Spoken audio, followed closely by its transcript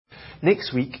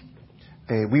Next week,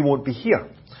 we won't be here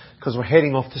because we're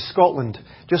heading off to Scotland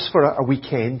just for a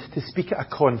weekend to speak at a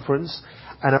conference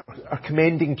and a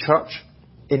commending church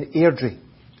in Airdrie.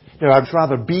 Now, I'd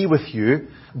rather be with you,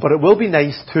 but it will be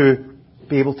nice to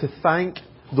be able to thank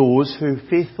those who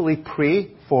faithfully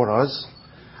pray for us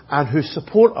and who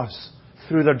support us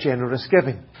through their generous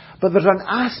giving. But there's an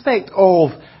aspect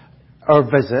of our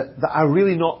visit that I'm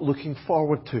really not looking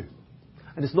forward to.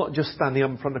 And it's not just standing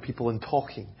up in front of people and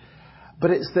talking. But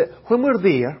it's that when we're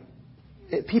there,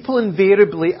 people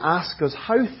invariably ask us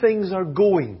how things are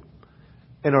going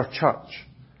in our church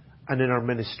and in our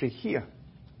ministry here.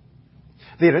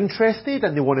 They're interested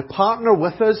and they want to partner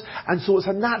with us, and so it's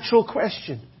a natural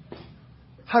question.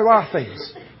 How are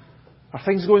things? Are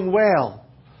things going well?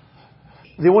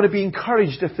 They want to be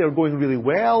encouraged if they're going really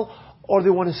well, or they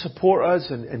want to support us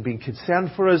and being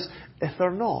concerned for us if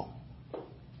they're not.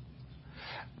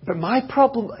 But my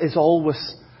problem is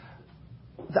always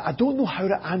that I don't know how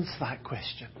to answer that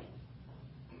question.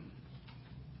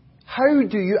 How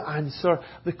do you answer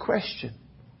the question?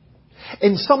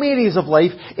 In some areas of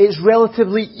life, it's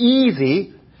relatively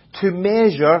easy to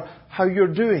measure how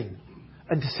you're doing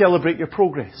and to celebrate your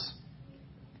progress.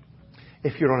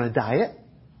 If you're on a diet,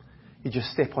 you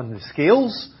just step on the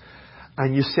scales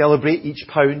and you celebrate each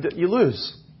pound that you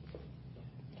lose.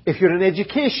 If you're in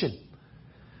education,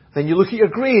 then you look at your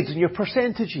grades and your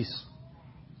percentages.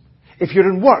 If you're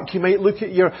in work, you might look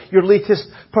at your latest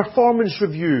performance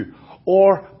review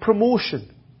or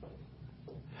promotion.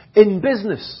 In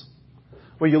business,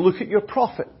 where you look at your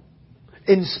profit.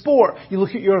 In sport, you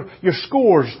look at your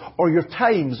scores or your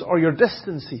times or your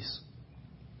distances.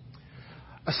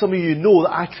 As some of you know,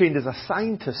 that I trained as a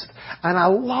scientist, and I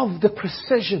love the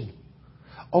precision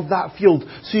of that field.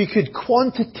 So you could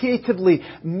quantitatively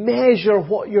measure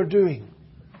what you're doing.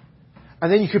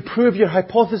 And then you could prove your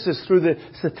hypothesis through the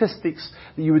statistics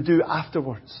that you would do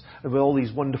afterwards, and with all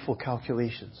these wonderful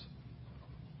calculations.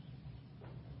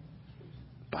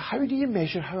 But how do you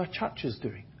measure how a church is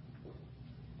doing?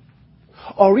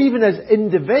 Or even as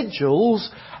individuals,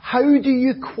 how do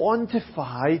you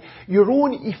quantify your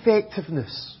own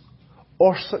effectiveness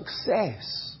or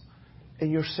success in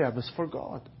your service for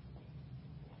God?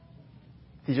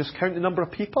 Do you just count the number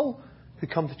of people who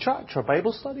come to church or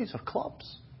Bible studies or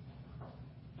clubs?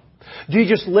 Do you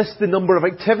just list the number of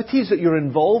activities that you're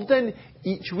involved in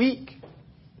each week?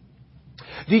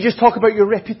 Do you just talk about your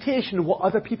reputation and what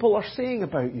other people are saying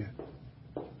about you?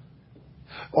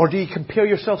 Or do you compare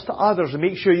yourselves to others and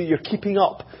make sure that you're keeping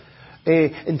up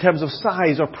in terms of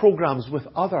size or programs with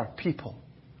other people?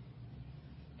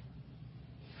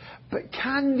 But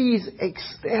can these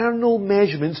external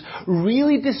measurements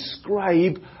really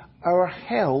describe our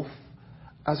health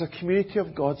as a community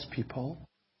of God's people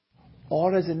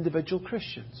or as individual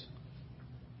Christians?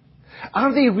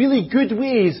 Are they really good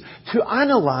ways to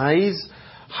analyse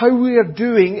how we are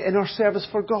doing in our service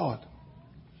for God?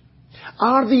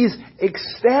 Are these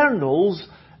externals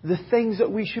the things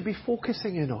that we should be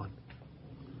focusing in on?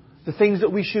 The things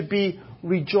that we should be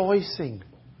rejoicing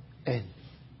in?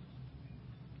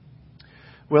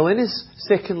 Well, in his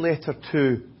second letter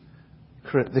to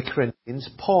the Corinthians,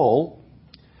 Paul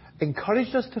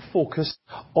encouraged us to focus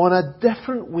on a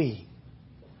different way.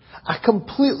 A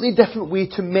completely different way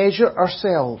to measure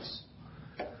ourselves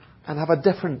and have a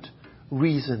different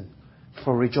reason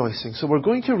for rejoicing. So we're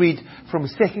going to read from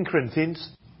 2 Corinthians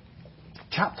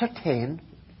chapter 10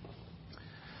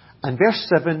 and verse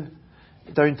 7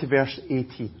 down to verse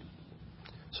 18.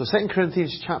 So 2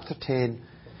 Corinthians chapter 10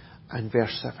 and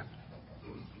verse 7.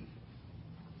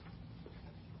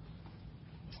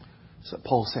 So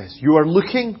Paul says, "You are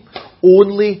looking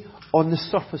only on the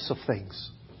surface of things.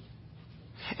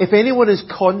 If anyone is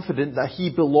confident that he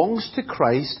belongs to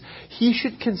Christ, he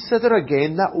should consider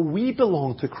again that we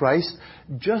belong to Christ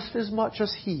just as much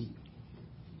as he.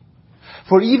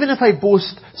 For even if I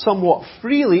boast somewhat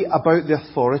freely about the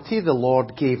authority the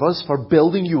Lord gave us for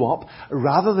building you up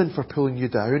rather than for pulling you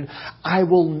down, I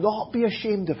will not be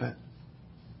ashamed of it.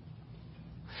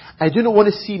 I do not want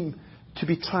to seem to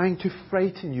be trying to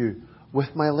frighten you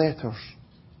with my letters.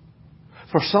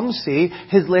 For some say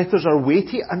his letters are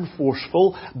weighty and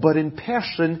forceful, but in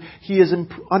person he is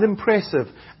unimpressive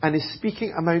and his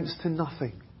speaking amounts to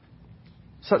nothing.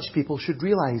 Such people should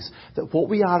realize that what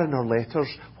we are in our letters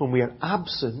when we are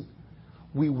absent,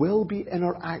 we will be in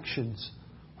our actions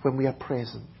when we are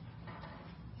present.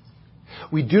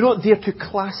 We do not dare to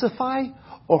classify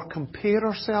or compare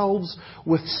ourselves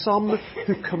with some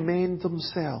who commend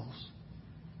themselves.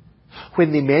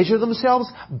 When they measure themselves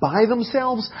by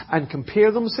themselves and compare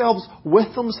themselves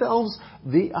with themselves,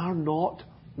 they are not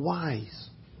wise.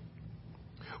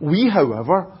 We,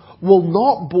 however, will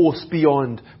not boast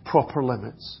beyond proper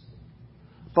limits,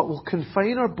 but will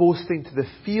confine our boasting to the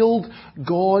field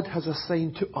God has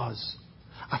assigned to us,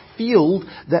 a field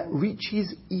that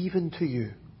reaches even to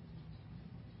you.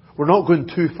 We're not going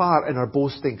too far in our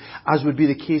boasting, as would be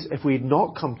the case if we had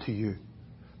not come to you,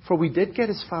 for we did get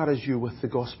as far as you with the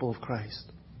gospel of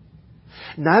Christ.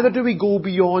 Neither do we go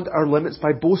beyond our limits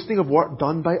by boasting of work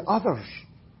done by others.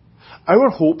 Our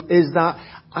hope is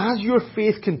that as your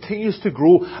faith continues to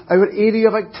grow, our area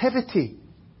of activity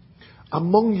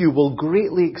among you will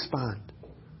greatly expand,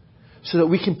 so that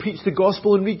we can preach the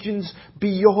gospel in regions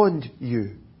beyond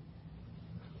you.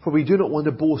 For we do not want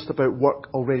to boast about work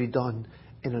already done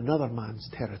in another man's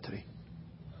territory.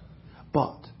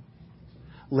 But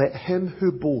let him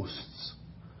who boasts,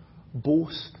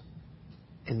 boast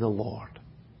in the Lord.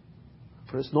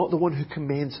 For it's not the one who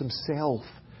commends himself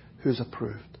who is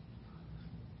approved,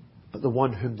 but the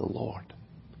one whom the Lord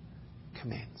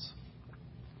commends.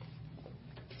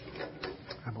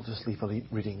 And we'll just leave a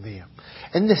reading there.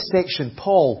 In this section,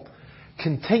 Paul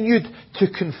continued to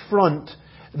confront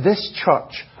this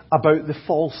church about the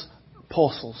false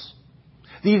apostles.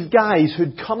 These guys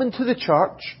who'd come into the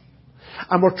church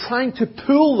and were trying to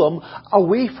pull them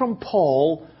away from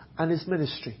Paul and his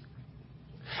ministry.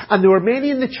 And there were many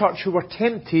in the church who were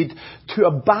tempted to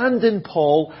abandon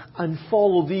Paul and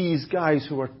follow these guys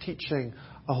who were teaching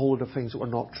a whole lot of things that were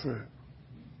not true.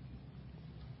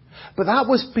 But that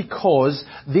was because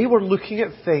they were looking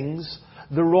at things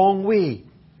the wrong way.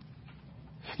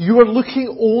 You are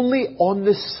looking only on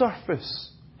the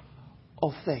surface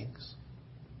of things.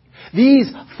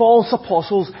 These false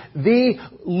apostles, they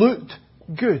looked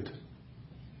good.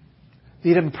 They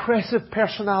had impressive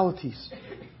personalities.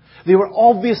 They were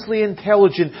obviously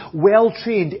intelligent,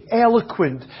 well-trained,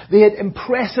 eloquent. They had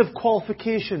impressive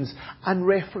qualifications and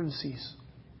references.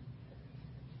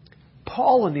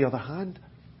 Paul, on the other hand,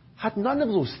 had none of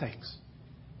those things.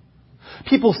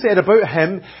 People said about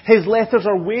him, his letters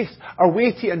are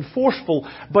weighty and forceful,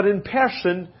 but in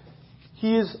person,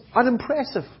 he is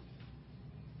unimpressive.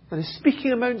 And his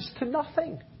speaking amounts to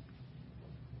nothing.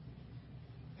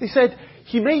 They said,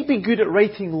 he might be good at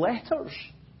writing letters,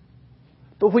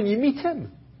 but when you meet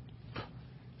him,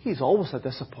 he's always a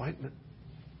disappointment.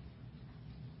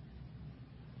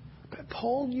 But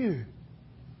Paul knew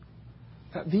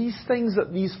that these things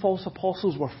that these false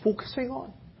apostles were focusing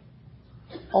on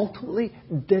ultimately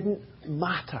didn't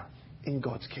matter in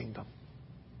God's kingdom.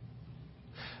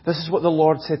 This is what the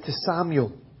Lord said to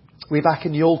Samuel way back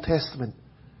in the Old Testament,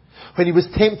 when he was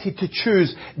tempted to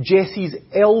choose Jesse's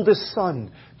eldest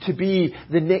son to be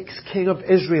the next king of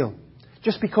Israel.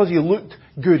 Just because he looked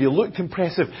good, he looked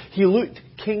impressive, he looked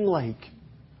king-like.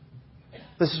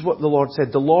 This is what the Lord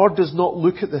said. The Lord does not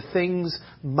look at the things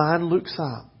man looks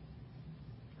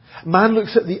at. Man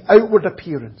looks at the outward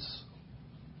appearance,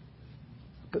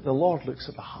 but the Lord looks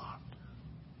at the heart.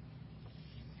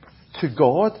 To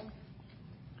God,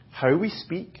 how we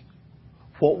speak,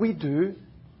 what we do,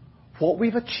 what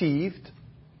we've achieved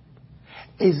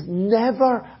is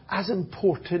never as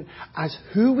important as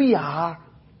who we are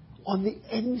on the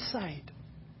inside.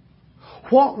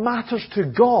 What matters to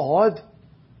God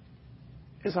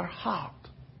is our heart.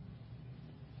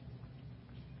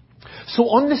 So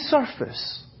on the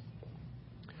surface,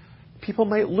 people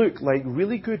might look like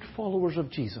really good followers of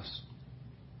Jesus.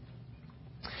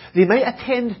 They might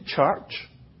attend church.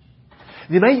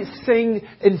 They might sing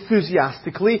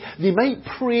enthusiastically. They might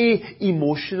pray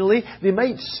emotionally. They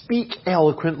might speak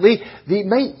eloquently. They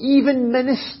might even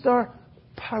minister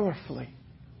powerfully.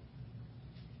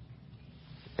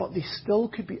 But they still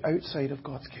could be outside of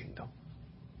God's kingdom.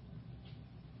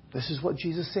 This is what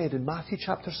Jesus said in Matthew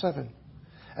chapter 7.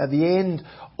 At the end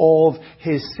of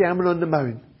his Sermon on the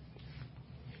Mount.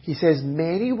 He says,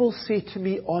 many will say to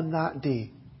me on that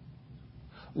day,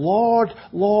 Lord,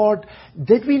 Lord,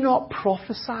 did we not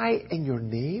prophesy in your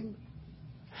name?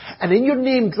 And in your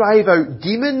name drive out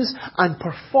demons and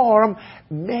perform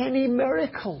many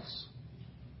miracles?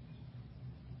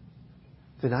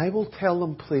 Then I will tell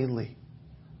them plainly,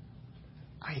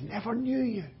 I never knew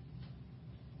you.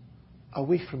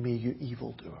 Away from me, you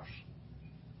evildoers.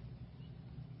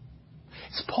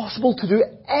 It's possible to do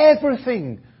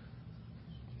everything,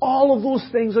 all of those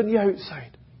things on the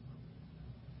outside,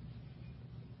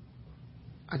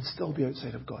 and still be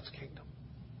outside of God's kingdom.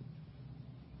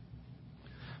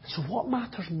 So what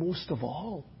matters most of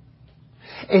all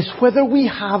is whether we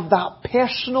have that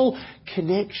personal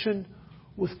connection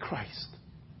with Christ.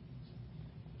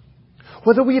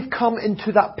 Whether we have come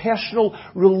into that personal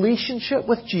relationship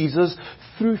with Jesus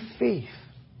through faith.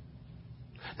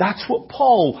 That's what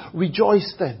Paul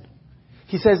rejoiced in.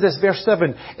 He says this, verse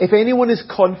 7, if anyone is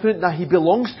confident that he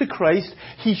belongs to Christ,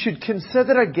 he should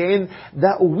consider again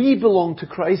that we belong to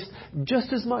Christ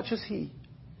just as much as he.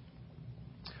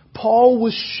 Paul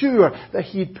was sure that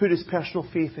he had put his personal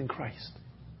faith in Christ.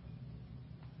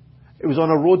 It was on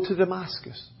a road to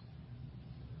Damascus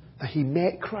that he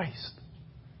met Christ.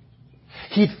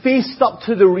 He'd faced up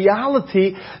to the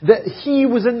reality that he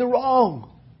was in the wrong.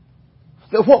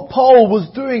 That what Paul was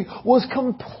doing was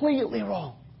completely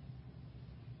wrong.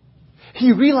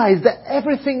 He realized that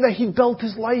everything that he'd built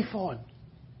his life on,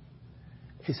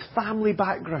 his family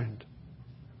background,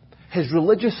 his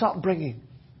religious upbringing,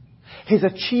 his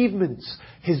achievements,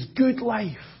 his good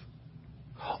life,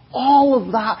 all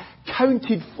of that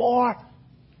counted for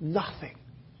nothing.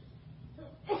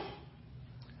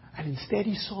 And instead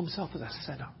he saw himself as a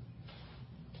sinner,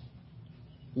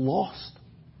 lost,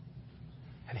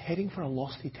 and heading for a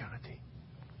lost eternity.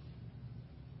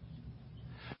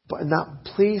 But in that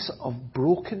place of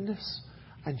brokenness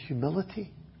and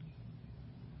humility,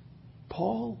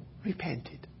 Paul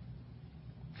repented.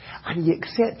 And he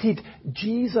accepted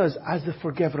Jesus as the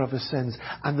forgiver of his sins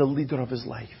and the leader of his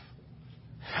life.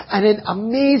 And in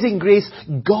amazing grace,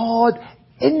 God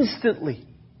instantly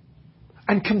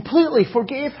and completely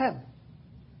forgave him.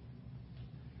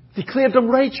 Declared him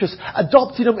righteous,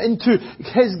 adopted him into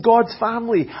his God's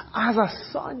family as a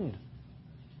son.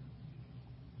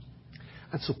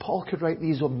 And so Paul could write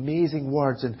these amazing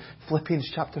words in Philippians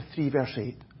chapter 3 verse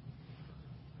 8.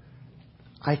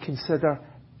 I consider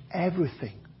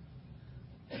everything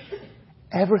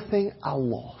a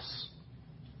loss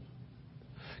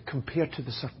compared to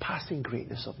the surpassing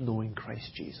greatness of knowing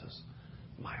Christ Jesus,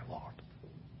 my Lord.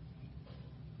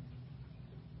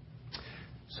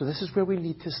 So this is where we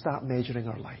need to start measuring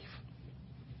our life.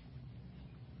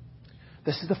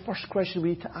 This is the first question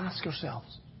we need to ask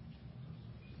ourselves.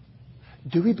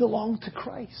 Do we belong to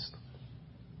Christ?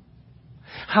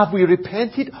 Have we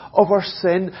repented of our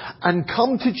sin and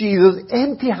come to Jesus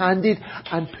empty-handed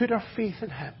and put our faith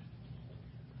in Him?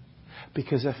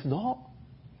 Because if not,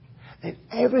 then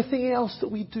everything else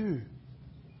that we do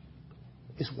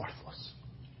is worthless.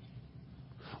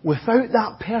 Without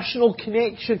that personal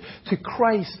connection to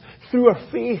Christ through our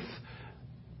faith,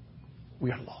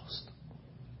 we are lost.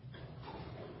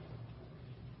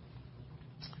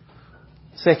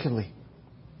 Secondly,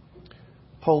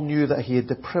 Paul knew that he had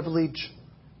the privilege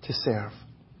to serve.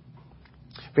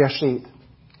 Verse 8,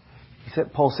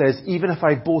 Paul says, even if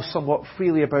I boast somewhat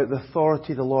freely about the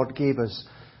authority the Lord gave us,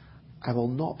 I will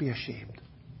not be ashamed.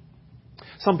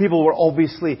 Some people were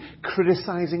obviously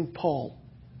criticizing Paul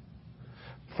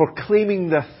for claiming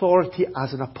the authority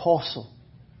as an apostle.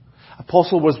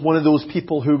 Apostle was one of those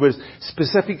people who was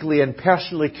specifically and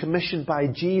personally commissioned by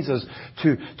Jesus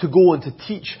to go and to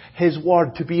teach His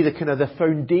word, to be the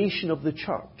foundation of the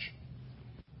church.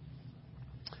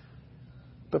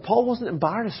 But Paul wasn't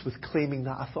embarrassed with claiming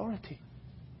that authority.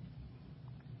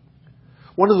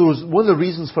 One of the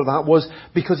reasons for that was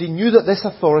because he knew that this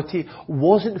authority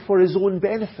wasn't for his own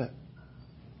benefit.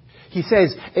 He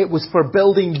says it was for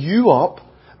building you up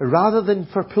rather than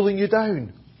for pulling you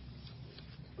down.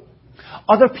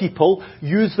 Other people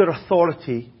use their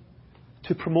authority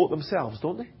to promote themselves,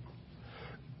 don't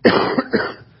they?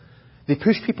 They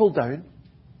push people down.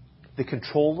 They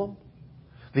control them.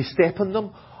 They step on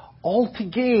them, all to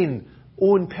gain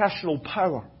own personal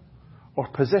power or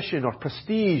position or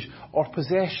prestige or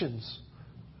possessions,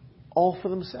 all for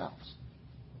themselves.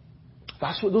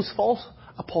 That's what those false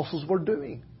apostles were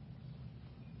doing.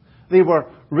 They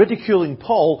were ridiculing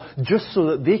Paul just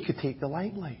so that they could take the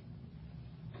limelight.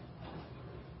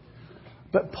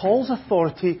 But Paul's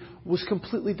authority was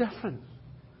completely different.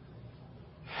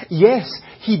 Yes,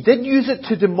 he did use it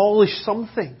to demolish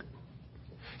something.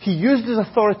 He used his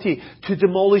authority to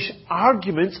demolish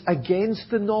arguments against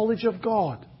the knowledge of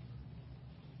God.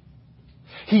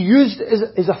 He used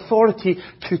his authority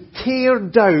to tear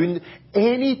down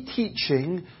any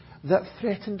teaching that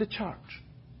threatened the church.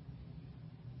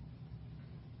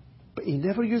 But he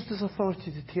never used his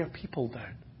authority to tear people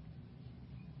down.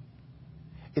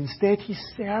 Instead, he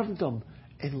served them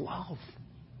in love.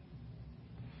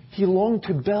 He longed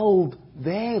to build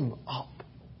them up.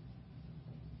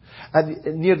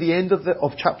 And near the end of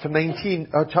chapter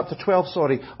 12,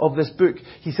 of this book,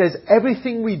 he says,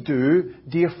 everything we do,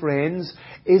 dear friends,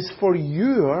 is for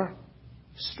your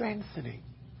strengthening.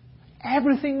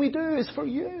 Everything we do is for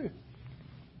you.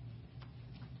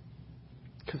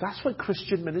 Because that's what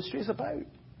Christian ministry is about.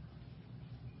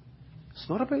 It's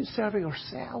not about serving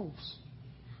ourselves.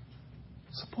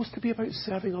 It's supposed to be about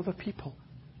serving other people.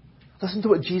 Listen to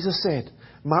what Jesus said,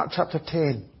 Mark chapter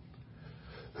 10.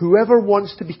 whoever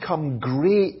wants to become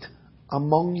great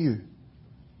among you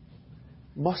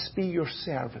must be your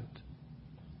servant.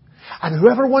 And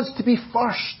whoever wants to be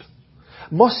first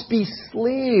must be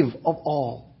slave of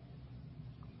all.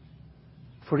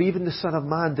 For even the Son of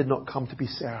Man did not come to be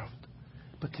served,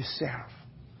 but to serve,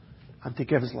 and to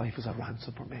give his life as a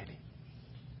ransom for many.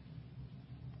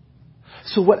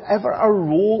 So whatever our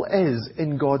role is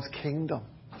in God's kingdom,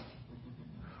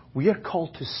 we are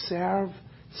called to serve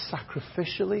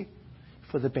sacrificially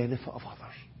for the benefit of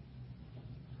others.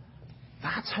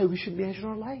 That's how we should measure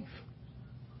our life.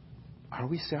 Are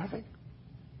we serving?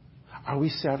 Are we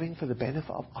serving for the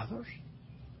benefit of others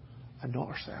and not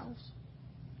ourselves?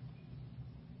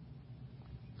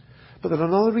 But there's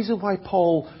another reason why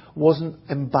Paul wasn't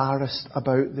embarrassed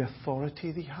about the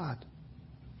authority that he had.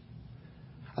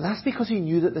 And that's because he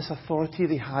knew that this authority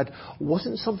that he had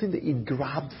wasn't something that he'd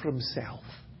grabbed for himself.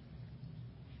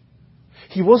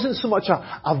 He wasn't so much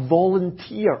a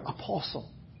volunteer apostle.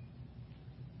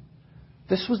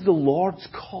 This was the Lord's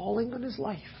calling on his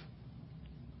life.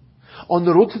 On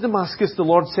the road to Damascus, the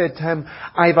Lord said to him,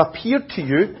 I've appeared to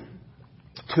you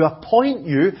to appoint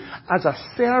you as a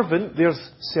servant, there's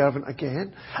servant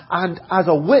again, and as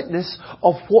a witness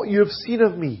of what you have seen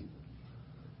of me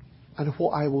and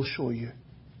what I will show you.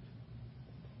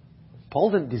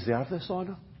 Paul didn't deserve this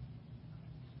honour.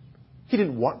 He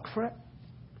didn't work for it.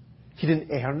 He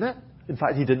didn't earn it. In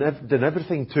fact, he did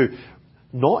everything to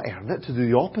not earn it, to do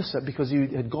the opposite, because he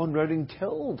had gone round and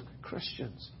killed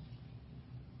Christians.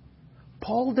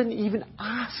 Paul didn't even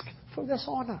ask for this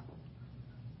honour.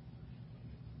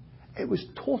 It was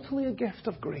totally a gift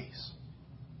of grace.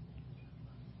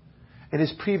 In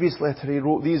his previous letter, he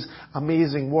wrote these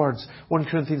amazing words. 1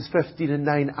 Corinthians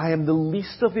 15:9, I am the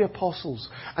least of the apostles,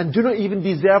 and do not even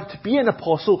deserve to be an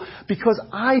apostle, because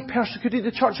I persecuted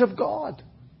the church of God.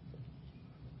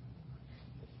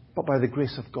 But by the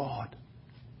grace of God,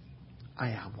 I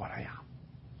am what I am.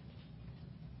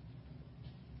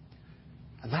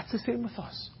 And that's the same with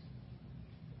us.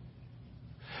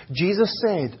 Jesus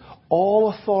said,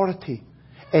 all authority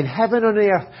in heaven and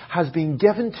earth has been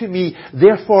given to me.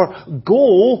 Therefore,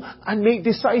 go and make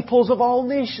disciples of all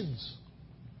nations.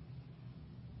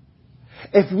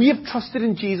 If we have trusted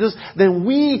in Jesus, then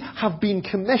we have been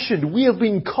commissioned, we have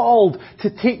been called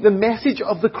to take the message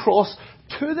of the cross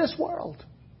to this world.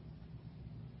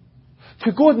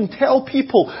 To go and tell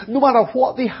people, no matter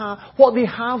what they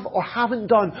have or haven't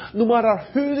done, no matter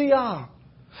who they are,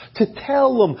 to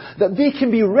tell them that they can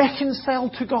be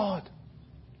reconciled to God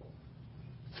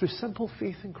through simple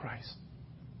faith in Christ.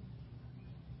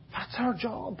 That's our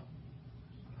job.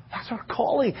 That's our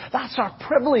calling. That's our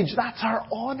privilege. That's our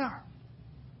honour.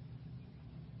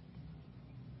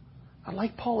 And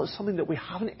like Paul, it's something that we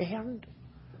haven't earned.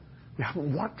 We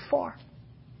haven't worked for.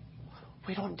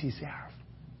 We don't deserve.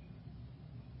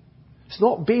 It's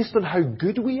not based on how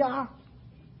good we are,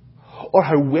 or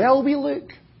how well we look,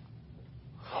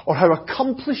 or how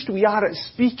accomplished we are at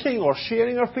speaking or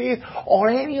sharing our faith, or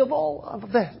any of all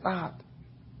of that.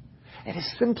 It is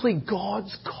simply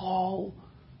God's call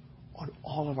on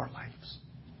all of our lives.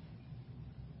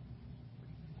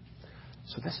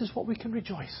 So this is what we can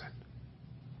rejoice in.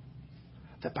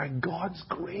 That by God's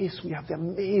grace we have the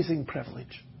amazing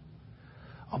privilege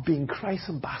of being Christ's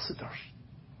ambassadors,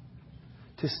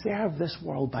 to serve this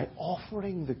world by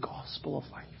offering the gospel of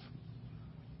life.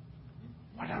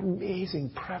 What an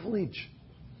amazing privilege.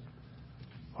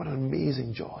 What an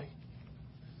amazing joy.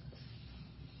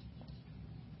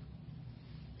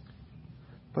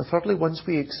 But thirdly, once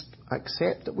we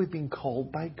accept that we've been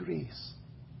called by grace,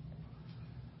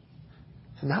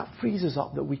 then that frees us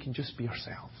up that we can just be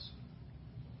ourselves.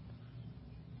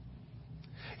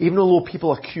 Even although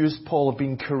people accused Paul of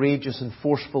being courageous and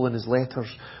forceful in his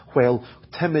letters, while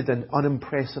timid and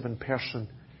unimpressive in person,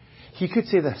 he could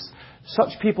say this: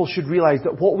 such people should realise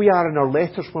that what we are in our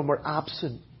letters when we're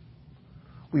absent,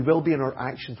 we will be in our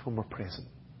actions when we're present.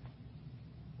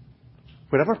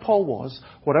 Wherever Paul was,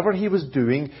 whatever he was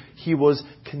doing, he was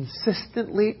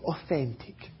consistently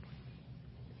authentic.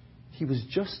 He was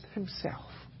just himself.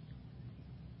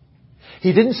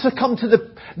 He didn't succumb to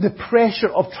the pressure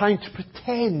of trying to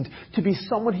pretend to be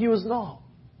someone he was not.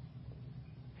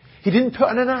 He didn't put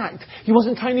on an act. He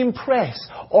wasn't trying to impress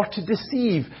or to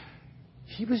deceive.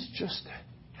 He was just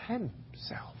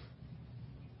himself.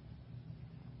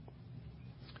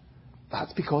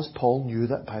 That's because Paul knew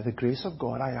that by the grace of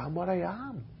God, I am what I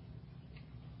am.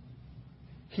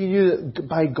 He knew that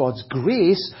by God's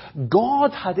grace,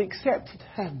 God had accepted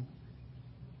him,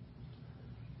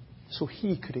 so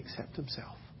he could accept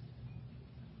himself.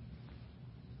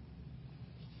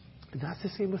 And that's the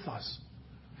same with us.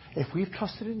 If we've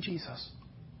trusted in Jesus,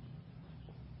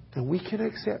 then we can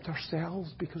accept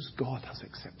ourselves because God has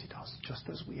accepted us just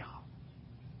as we are.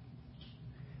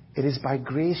 It is by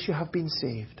grace you have been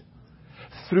saved,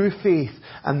 through faith,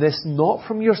 and this not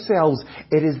from yourselves.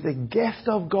 It is the gift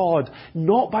of God,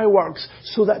 not by works,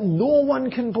 so that no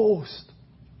one can boast.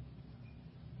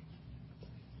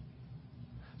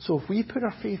 So if we put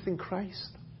our faith in Christ,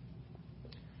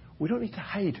 we don't need to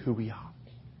hide who we are.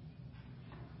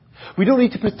 We don't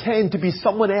need to pretend to be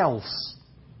someone else.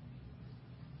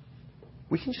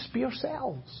 We can just be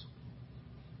ourselves.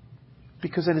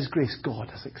 Because in His grace, God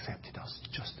has accepted us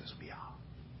just as we are.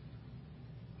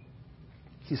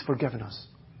 He's forgiven us.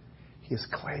 He has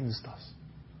cleansed us.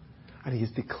 And He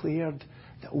has declared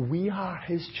that we are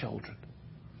His children.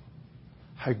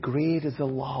 How great is the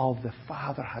love the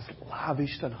Father has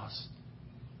lavished on us,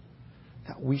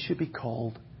 that we should be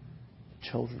called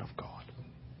children of God.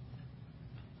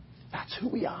 That's who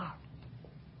we are.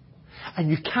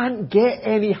 And you can't get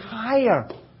any higher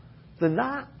than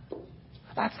that.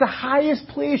 That's the highest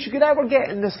place you could ever get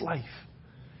in this life,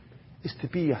 is to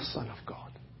be a son of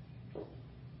God.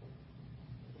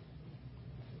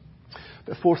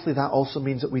 But fourthly, that also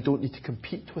means that we don't need to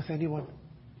compete with anyone.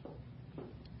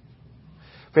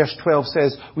 Verse 12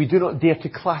 says, we do not dare to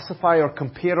classify or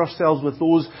compare ourselves with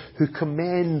those who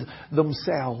commend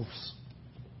themselves.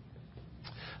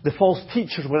 The false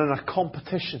teachers were in a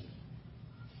competition.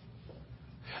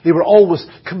 They were always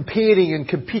comparing and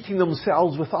competing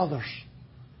themselves with others.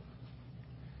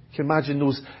 Can you imagine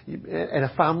those in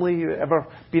a family? You ever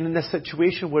been in this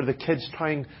situation where the kids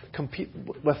try and compete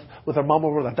with their mum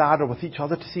or with their dad or with each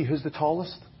other to see who's the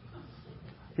tallest?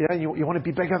 Yeah, you want to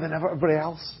be bigger than everybody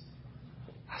else.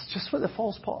 That's just what the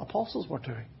false apostles were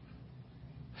doing.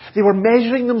 They were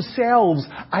measuring themselves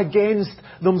against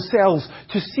themselves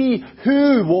to see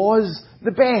who was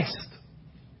the best.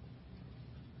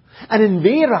 And in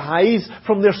their eyes,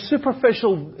 from their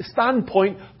superficial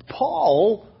standpoint,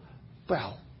 Paul,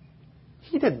 well,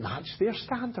 he didn't match their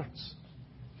standards.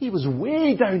 He was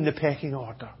way down the pecking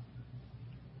order.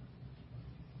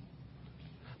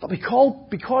 But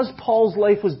because Paul's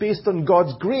life was based on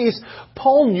God's grace,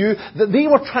 Paul knew that they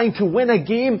were trying to win a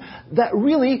game that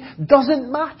really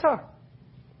doesn't matter.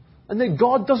 And that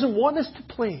God doesn't want us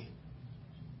to play.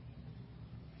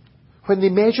 When they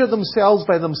measure themselves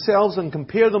by themselves and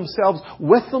compare themselves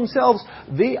with themselves,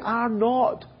 they are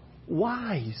not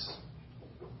wise.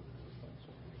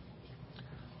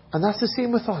 And that's the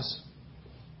same with us.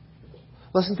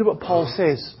 Listen to what Paul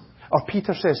says, or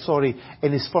Peter says,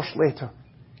 in his first letter.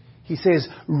 He says,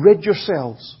 rid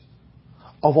yourselves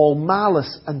of all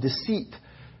malice and deceit,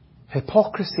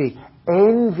 hypocrisy,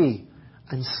 envy,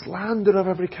 and slander of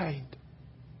every kind.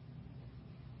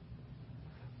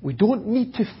 We don't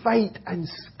need to fight and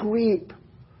scrape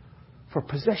for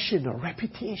position or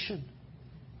reputation.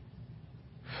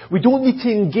 We don't need to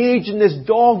engage in this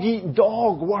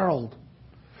dog-eat-dog world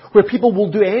where people will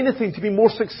do anything to be more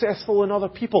successful than other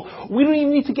people. We don't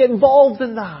even need to get involved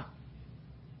in that.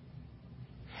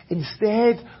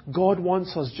 Instead, God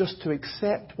wants us just to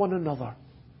accept one another,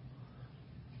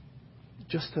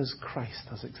 just as Christ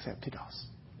has accepted us.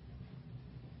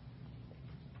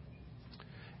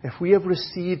 If we have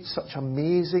received such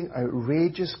amazing,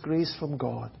 outrageous grace from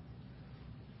God,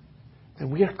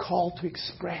 then we are called to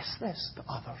express this to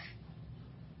others.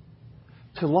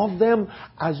 To love them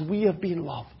as we have been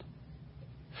loved.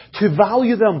 To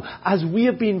value them as we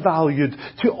have been valued.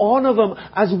 To honour them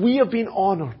as we have been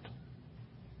honoured.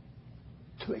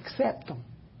 To accept them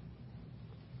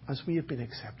as we have been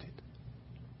accepted.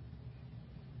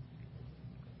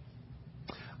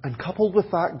 And coupled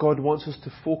with that, God wants us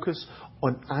to focus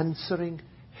on answering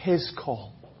His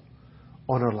call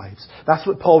on our lives. That's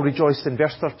what Paul rejoiced in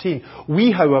verse 13.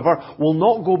 We, however, will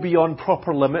not go beyond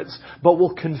proper limits, but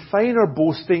will confine our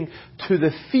boasting to the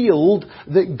field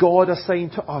that God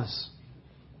assigned to us.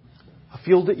 A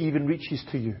field that even reaches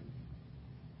to you.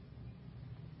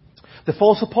 The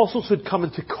false apostles who had come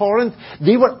into Corinth,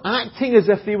 they were acting as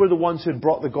if they were the ones who had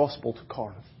brought the gospel to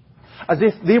Corinth. As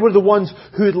if they were the ones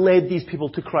who had led these people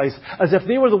to Christ. As if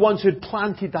they were the ones who had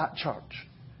planted that church.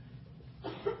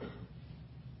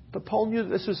 But Paul knew that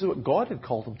this was what God had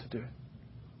called them to do.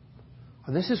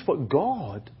 And this is what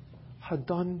God had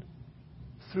done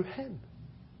through him.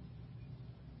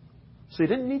 So he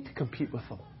didn't need to compete with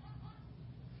them.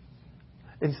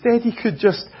 Instead, he could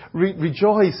just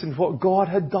rejoice in what God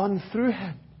had done through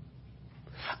him.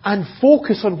 And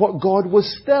focus on what God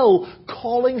was still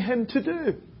calling him to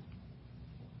do.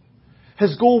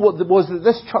 His goal was that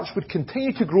this church would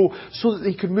continue to grow so that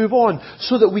they could move on.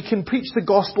 So that we can preach the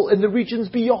gospel in the regions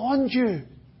beyond you.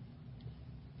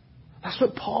 That's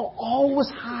what Paul always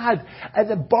had, at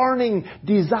the burning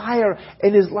desire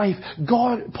in his life.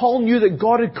 Paul knew that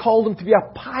God had called him to be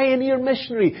a pioneer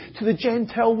missionary to the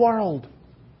Gentile world.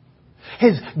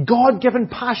 His God-given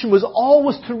passion was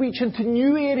always to reach into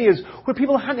new areas where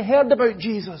people hadn't heard about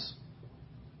Jesus.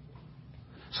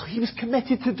 So he was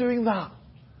committed to doing that.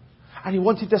 And he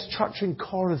wanted this church in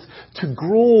Corinth to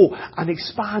grow and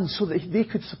expand so that they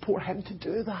could support him to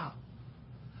do that.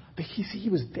 But he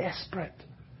was desperate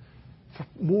for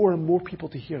more and more people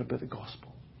to hear about the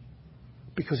gospel,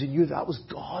 because he knew that was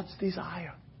God's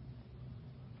desire.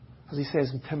 As he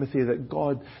says in Timothy, that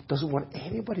God doesn't want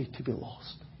anybody to be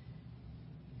lost.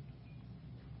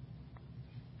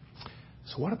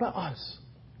 So what about us?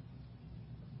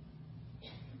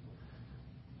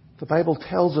 The Bible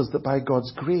tells us that by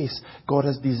God's grace, God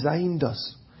has designed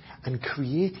us and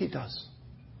created us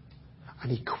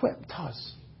and equipped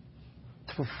us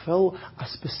to fulfill a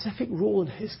specific role in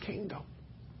His kingdom.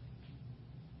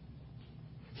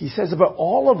 He says about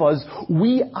all of us,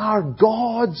 we are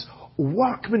God's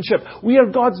workmanship. We are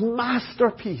God's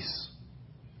masterpiece.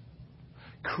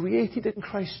 Created in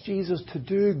Christ Jesus to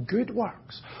do good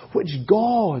works, which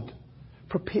God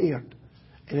prepared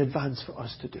in advance for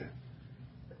us to do.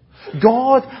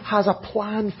 God has a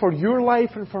plan for your life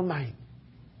and for mine.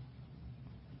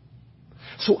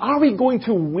 So are we going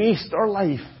to waste our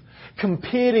life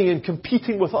comparing and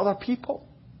competing with other people?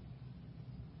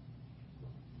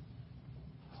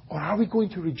 Or are we going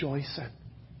to rejoice in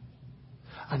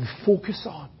and focus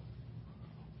on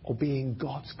obeying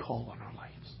God's call on our lives?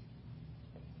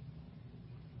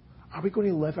 Are we going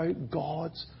to live out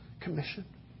God's commission?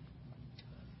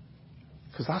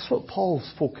 Because that's what Paul's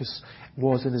focus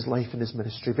was in his life and his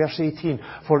ministry. Verse 18,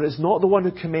 for it is not the one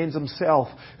who commends himself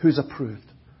who's approved.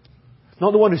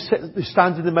 Not the one who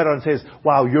stands in the mirror and says,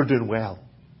 wow, you're doing well.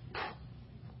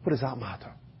 What does that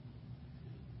matter?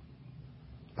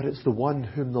 But it's the one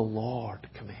whom the Lord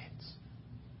commends.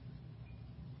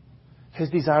 His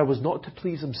desire was not to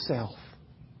please himself.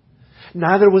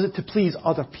 Neither was it to please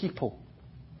other people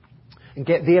and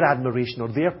get their admiration or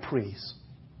their praise.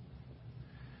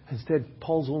 Instead,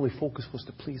 Paul's only focus was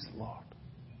to please the Lord.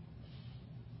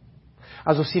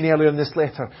 As we've seen earlier in this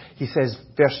letter, he says,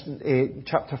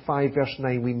 chapter 5, verse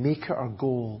 9, we make it our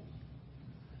goal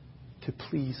to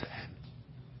please Him.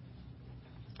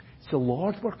 It's the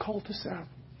Lord we're called to serve.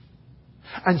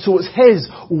 And so it's His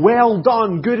well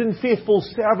done, good and faithful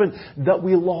servant that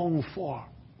we long for.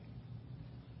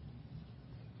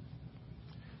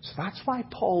 So that's why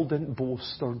Paul didn't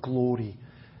boast or glory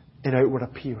in outward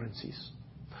appearances,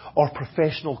 or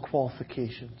professional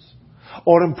qualifications,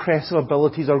 or impressive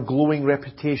abilities, or glowing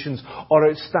reputations, or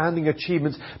outstanding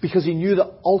achievements, because he knew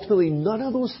that ultimately none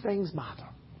of those things matter.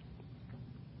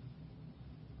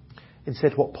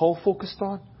 Instead, what Paul focused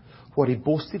on, what he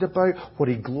boasted about, what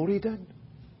he gloried in,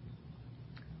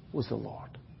 was the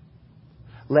Lord.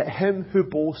 Let him who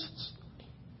boasts,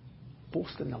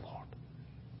 boast in the Lord.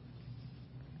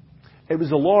 It was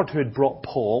the Lord who had brought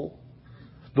Paul,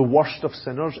 the worst of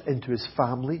sinners, into his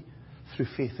family through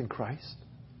faith in Christ.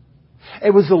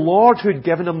 It was the Lord who had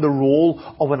given him the role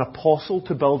of an apostle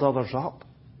to build others up.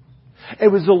 It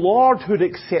was the Lord who had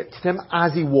accepted him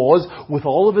as he was, with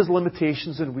all of his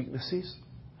limitations and weaknesses.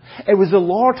 It was the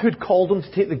Lord who had called him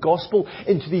to take the gospel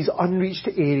into these unreached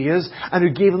areas, and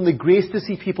who gave him the grace to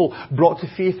see people brought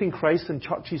to faith in Christ and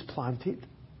churches planted.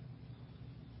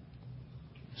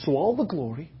 So all the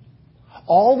glory,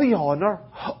 all the honour,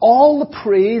 all the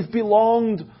praise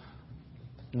belonged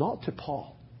not to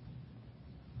Paul,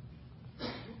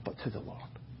 but to the Lord.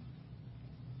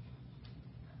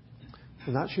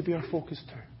 And that should be our focus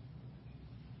too.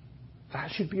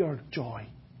 That should be our joy.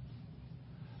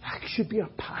 That should be our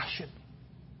passion.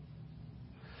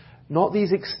 Not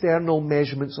these external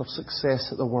measurements of success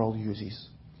that the world uses,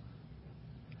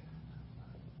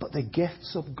 but the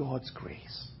gifts of God's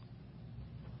grace.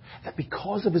 That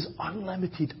because of His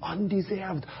unlimited,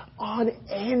 undeserved,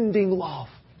 unending love,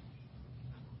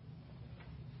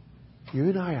 you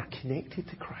and I are connected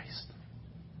to Christ.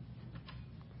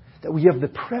 That we have the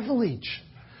privilege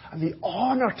and the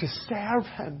honour to serve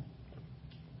Him.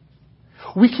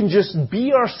 We can just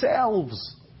be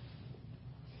ourselves.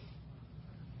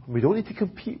 We don't need to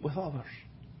compete with others.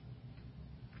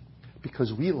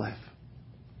 Because we live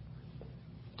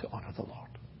to honour the Lord.